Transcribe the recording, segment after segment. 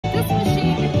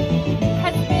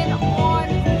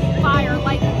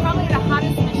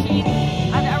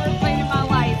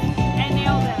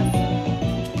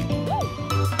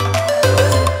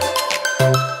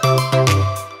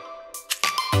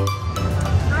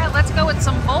let's go with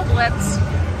some full Blitz.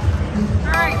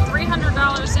 All right,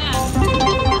 $300 in.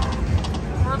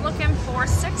 We're looking for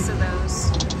 6 of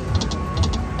those.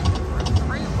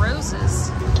 3 roses.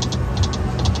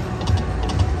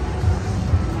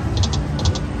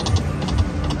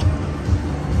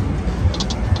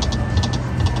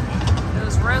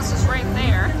 Those roses right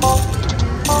there.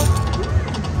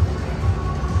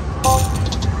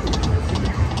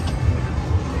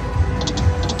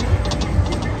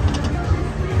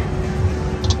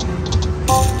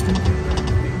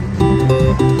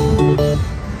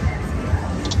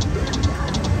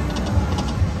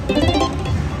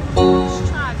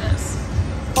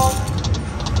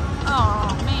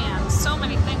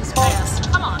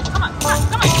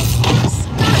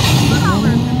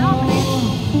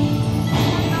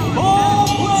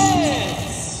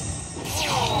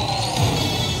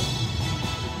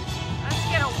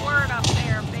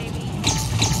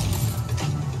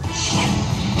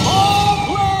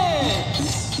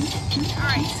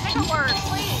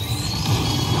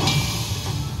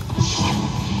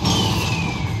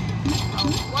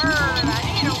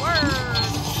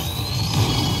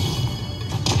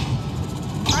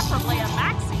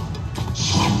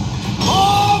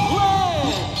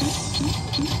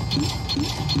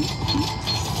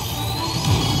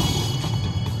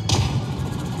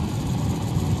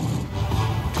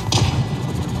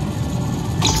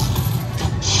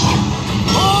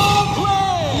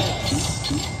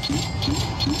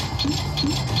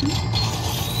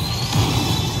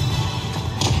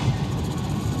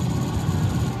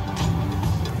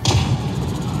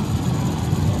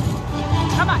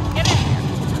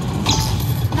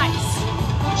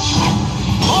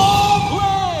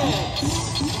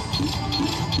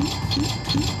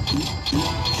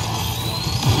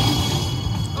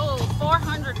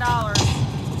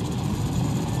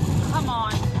 Come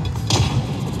on.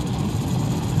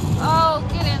 Oh,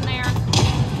 get in there.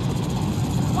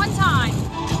 One time.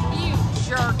 You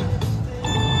jerk.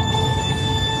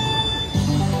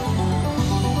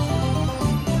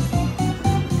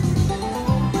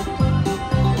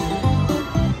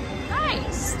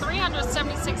 Nice.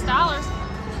 $376.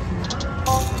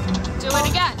 Do it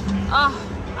again. Oh,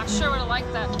 I sure would have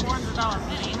liked that $400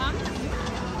 mini, huh?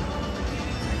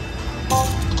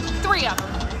 3 of them.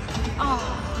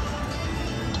 Oh.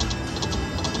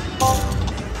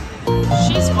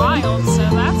 She's wild, so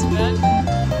that's good.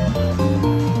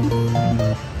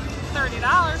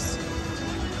 $30.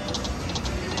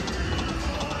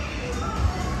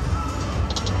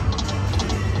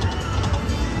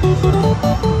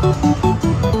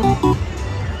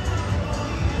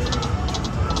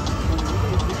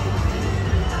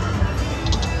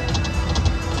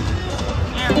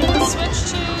 There we go. Switch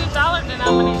to dollar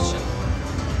denomination.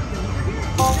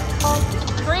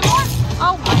 3 more?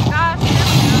 Oh my gosh, there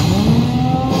we go.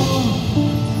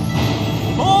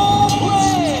 More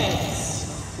Blitz!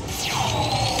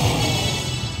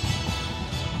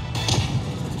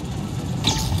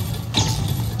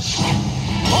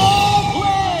 More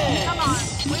Blitz! Come on,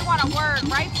 we want a word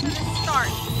right to the start.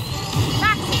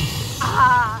 Maxi!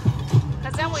 Ah!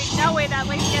 Because then we know we'd at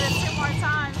least get it 2 more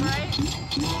times, right?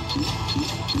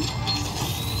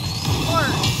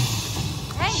 Word.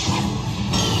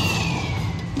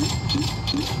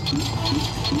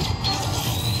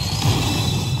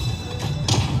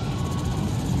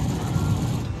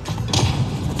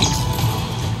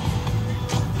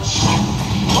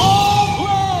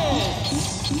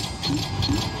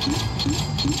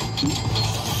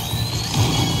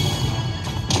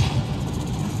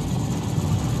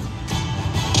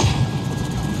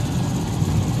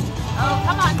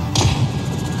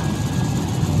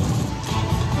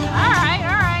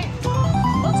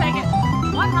 Dang it.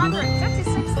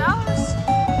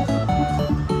 $156.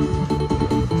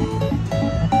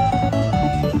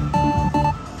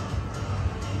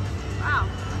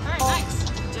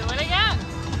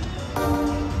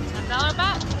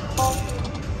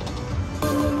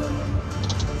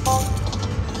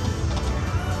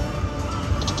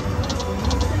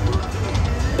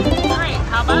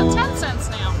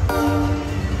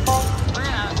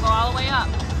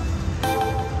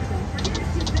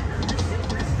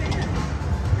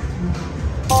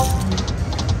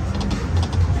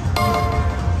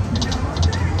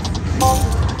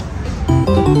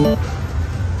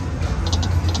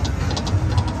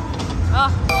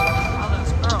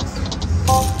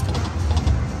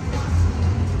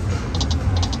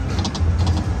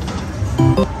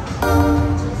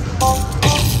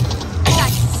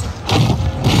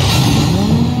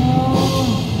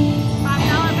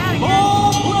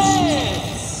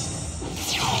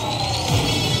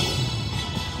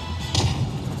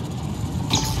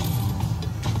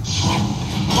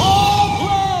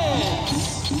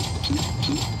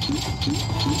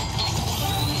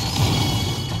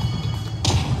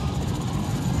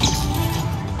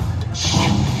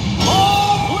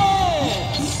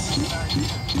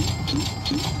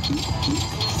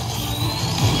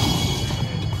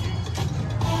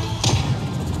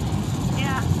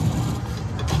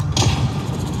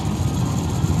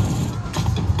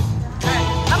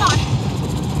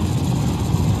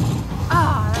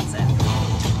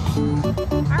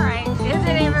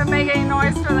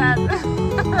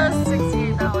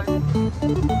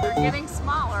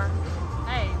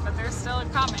 still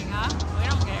coming, huh? We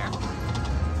don't care.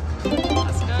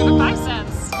 Let's go to 5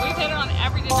 cents. We've hit it on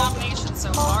every denomination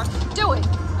so far. Do it!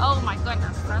 Oh my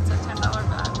goodness, that's a $10 bet.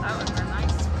 That would have been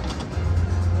nice.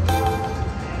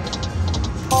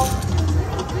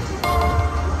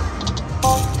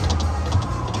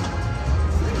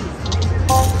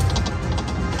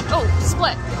 Oh,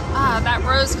 split. That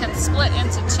rose can split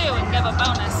into 2 and give a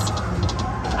bonus.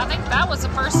 I think that was the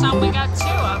first time we got 2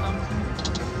 of them.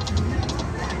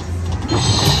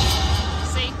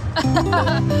 See?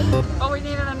 But we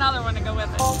needed another one to go with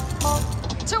it.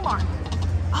 2 more.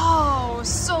 Oh,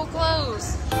 so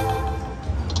close.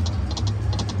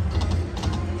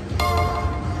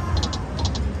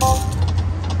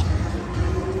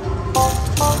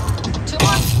 2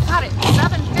 more. Got it.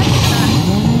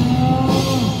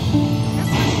 750. This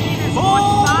machine is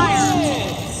on fire.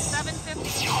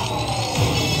 750.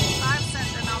 5 cent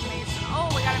denomination. Oh,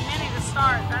 we got a mini to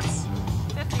start. That's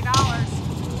 $50.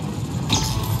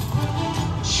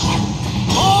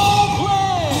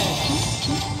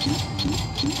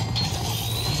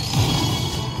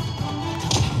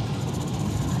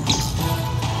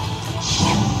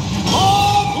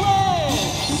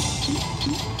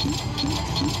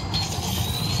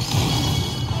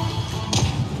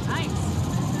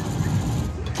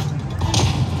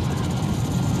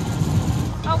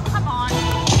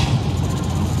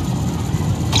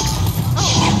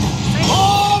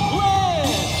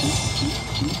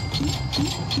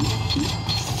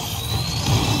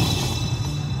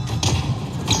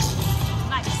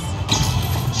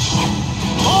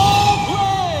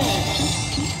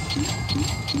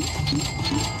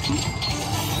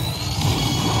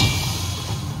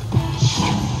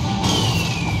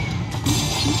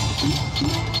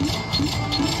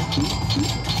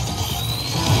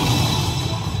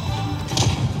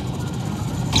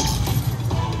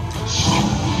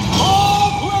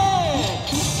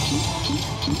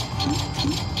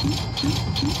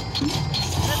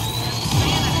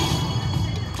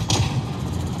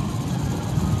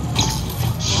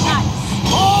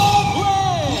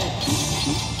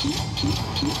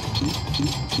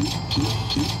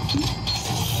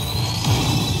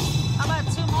 How about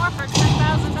 2 more for $10,000?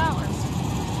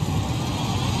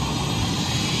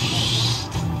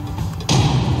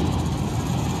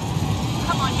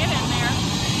 Come on, get in there.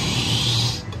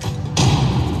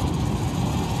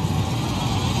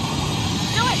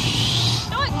 Do it!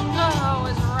 Do it! Oh,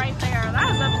 it's right there. That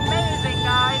is amazing,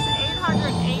 guys.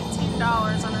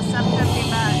 $818 on a 750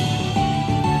 bet.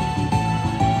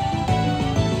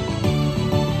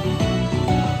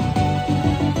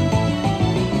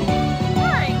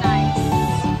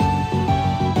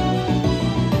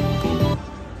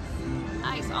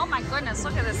 Goodness,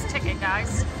 look at this ticket,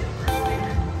 guys.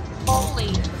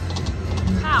 Holy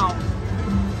cow.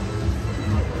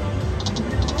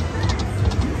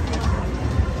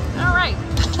 All right.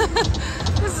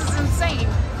 This is insane.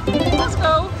 Let's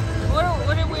go. What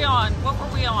are we on? What were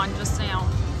we on just now?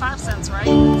 5 cents, right?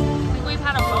 I think we've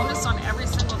had a bonus on every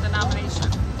single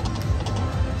denomination.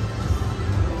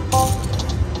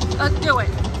 Do it.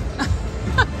 I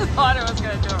thought I was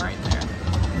going to do it right there.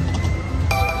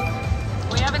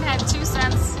 We haven't had 2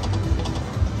 cents.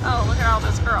 Oh, look at all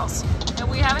those girls. And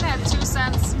we haven't had 2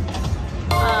 cents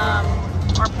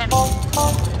or penny.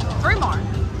 3 more.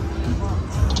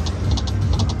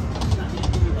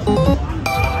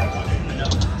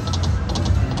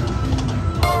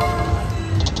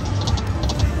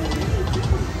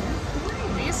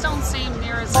 These don't seem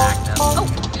near as active. Oh,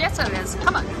 yes it is.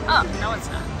 Come on. Oh, no it's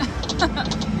not.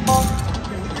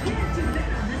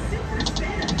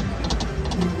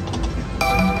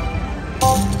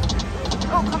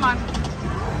 Oh, come on.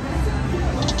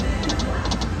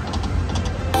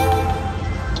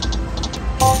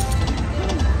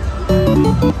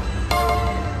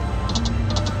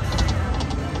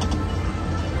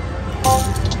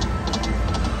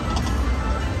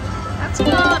 That's good,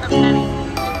 a penny.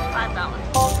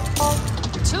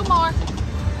 $5. 2 more.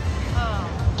 Oh.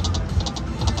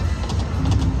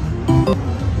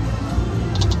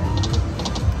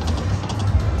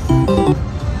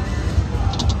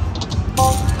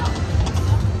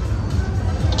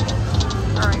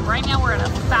 Right now we're at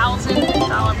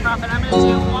 $1,000 profit. I'm going to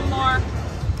do 1 more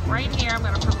right here. I'm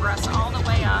going to progress all the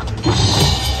way up.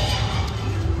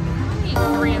 I need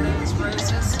 3 of those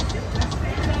roses.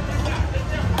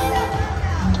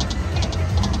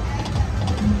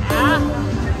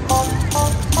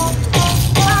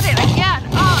 Got it again.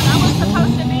 Oh, that was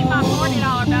supposed to be my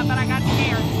 $40 bet, but I got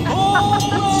scared.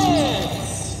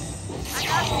 I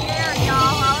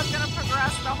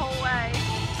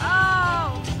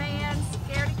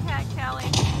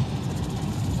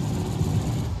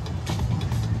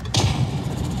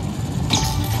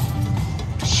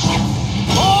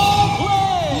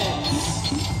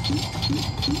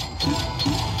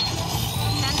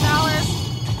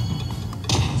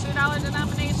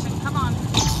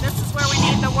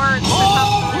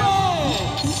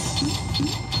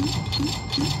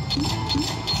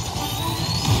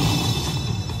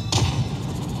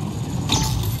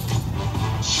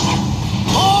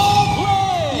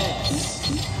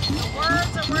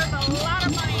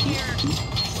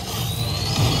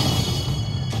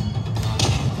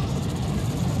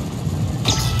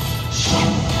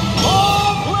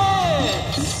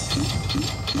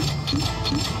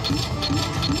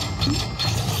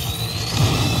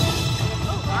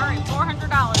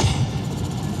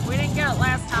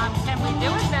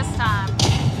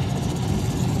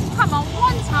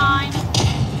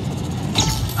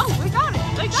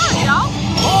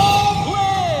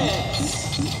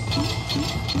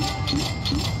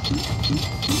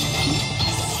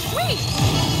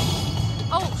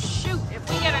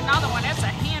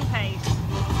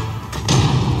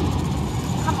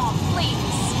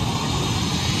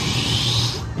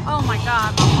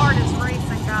God, my heart is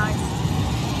racing, guys.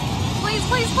 Please,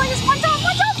 please, please, one time,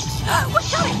 one time. We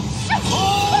got it. Yes.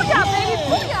 Booyah, baby,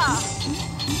 booyah.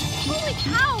 Holy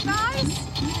cow, guys.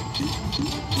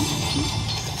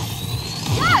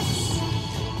 Yes.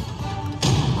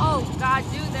 Oh, God,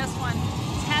 do this one.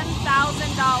 $10,000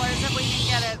 if we can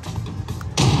get it.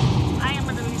 I am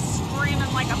going to be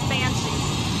screaming like a banshee.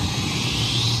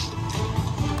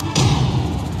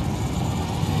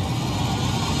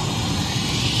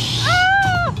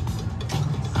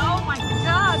 Oh my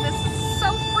God, this is so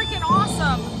freaking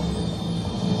awesome.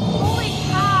 Holy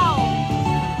cow.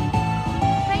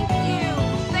 Thank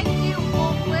you,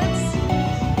 Blitz.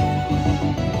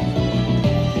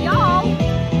 Y'all,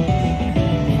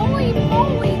 holy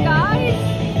moly, guys.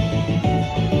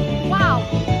 Wow,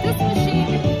 this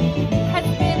machine has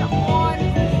been on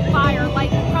fire,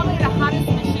 like probably the hottest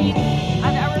machine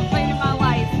I've ever played in my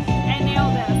life. And nail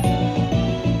this.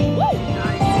 Woo,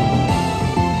 guys.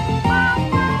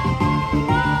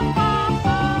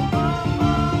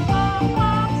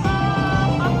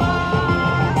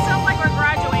 Sounds like we're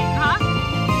graduating, huh?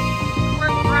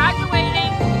 We're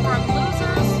graduating from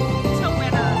losers to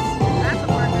winners. That's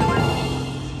what we're doing.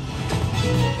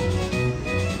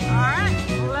 All right,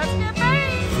 let's get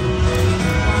paid.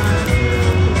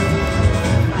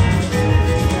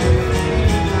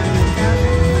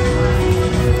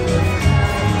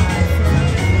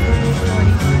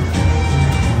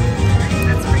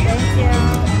 That's for you. Thank you.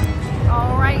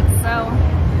 All right, so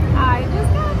I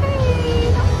just got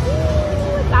paid.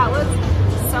 Ooh, that was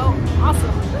so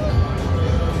awesome.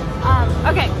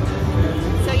 Okay,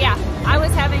 so yeah, I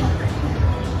was having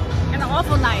an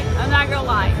awful night. I'm not gonna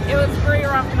lie, it was a very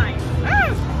rough night.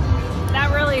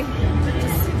 That really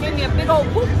just gave me a big old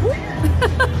whoop whoop.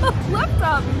 Lift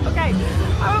up. Okay,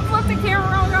 I'm gonna flip the camera.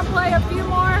 I'm gonna play a few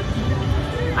more.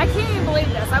 I can't even believe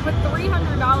this. I put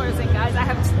 $300 in, guys. I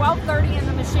have $12.30 in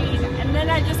the machine, and then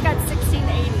I just got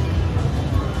 $16.80.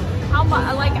 How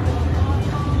much? Like,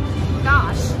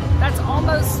 gosh, that's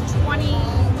almost 20.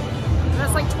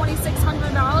 That's like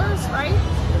 $2,600, right?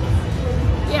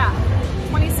 Yeah,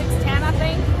 $2,610, I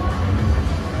think.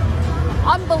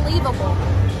 Unbelievable.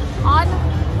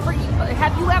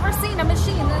 Have you ever seen a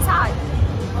machine this high?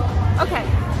 Okay,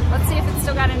 let's see if it's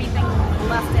still got anything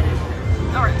left in it.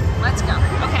 All right, let's go.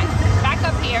 Okay, back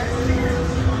up here.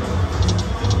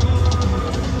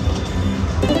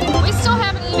 We still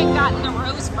haven't even gotten the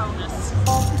rose bonus.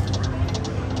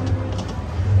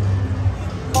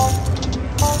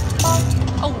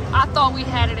 Oh, I thought we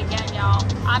had it again, y'all.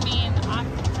 I mean, I'm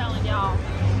telling y'all.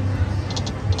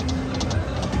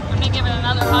 Let me give it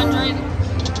another 100,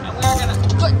 and we're gonna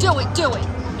do it.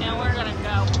 And we're gonna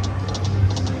go.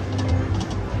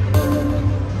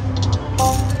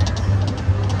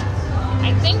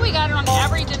 I think we got it on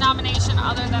every denomination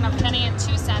other than a penny and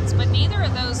 2 cents, but neither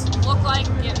of those look like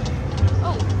it.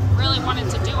 Oh, really wanted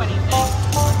to do anything.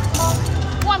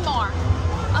 One more.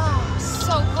 Oh,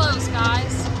 so close,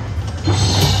 guys.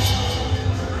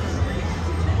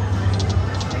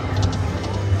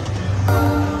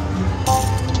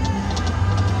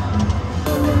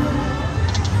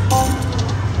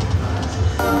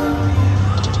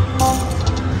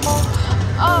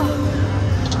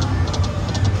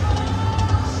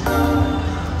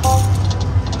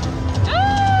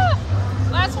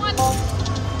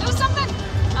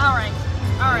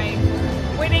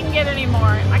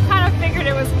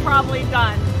 Probably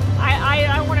done.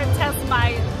 I want to test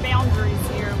my boundaries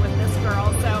here with this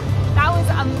girl. So that was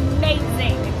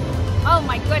amazing. Oh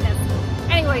my goodness.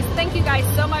 Anyways, thank you guys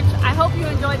so much. I hope you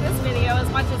enjoyed this video as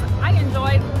much as I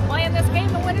enjoyed playing this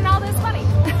game and winning all this money.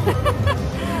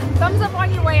 Thumbs up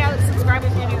on your way out. Subscribe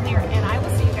if you're new here.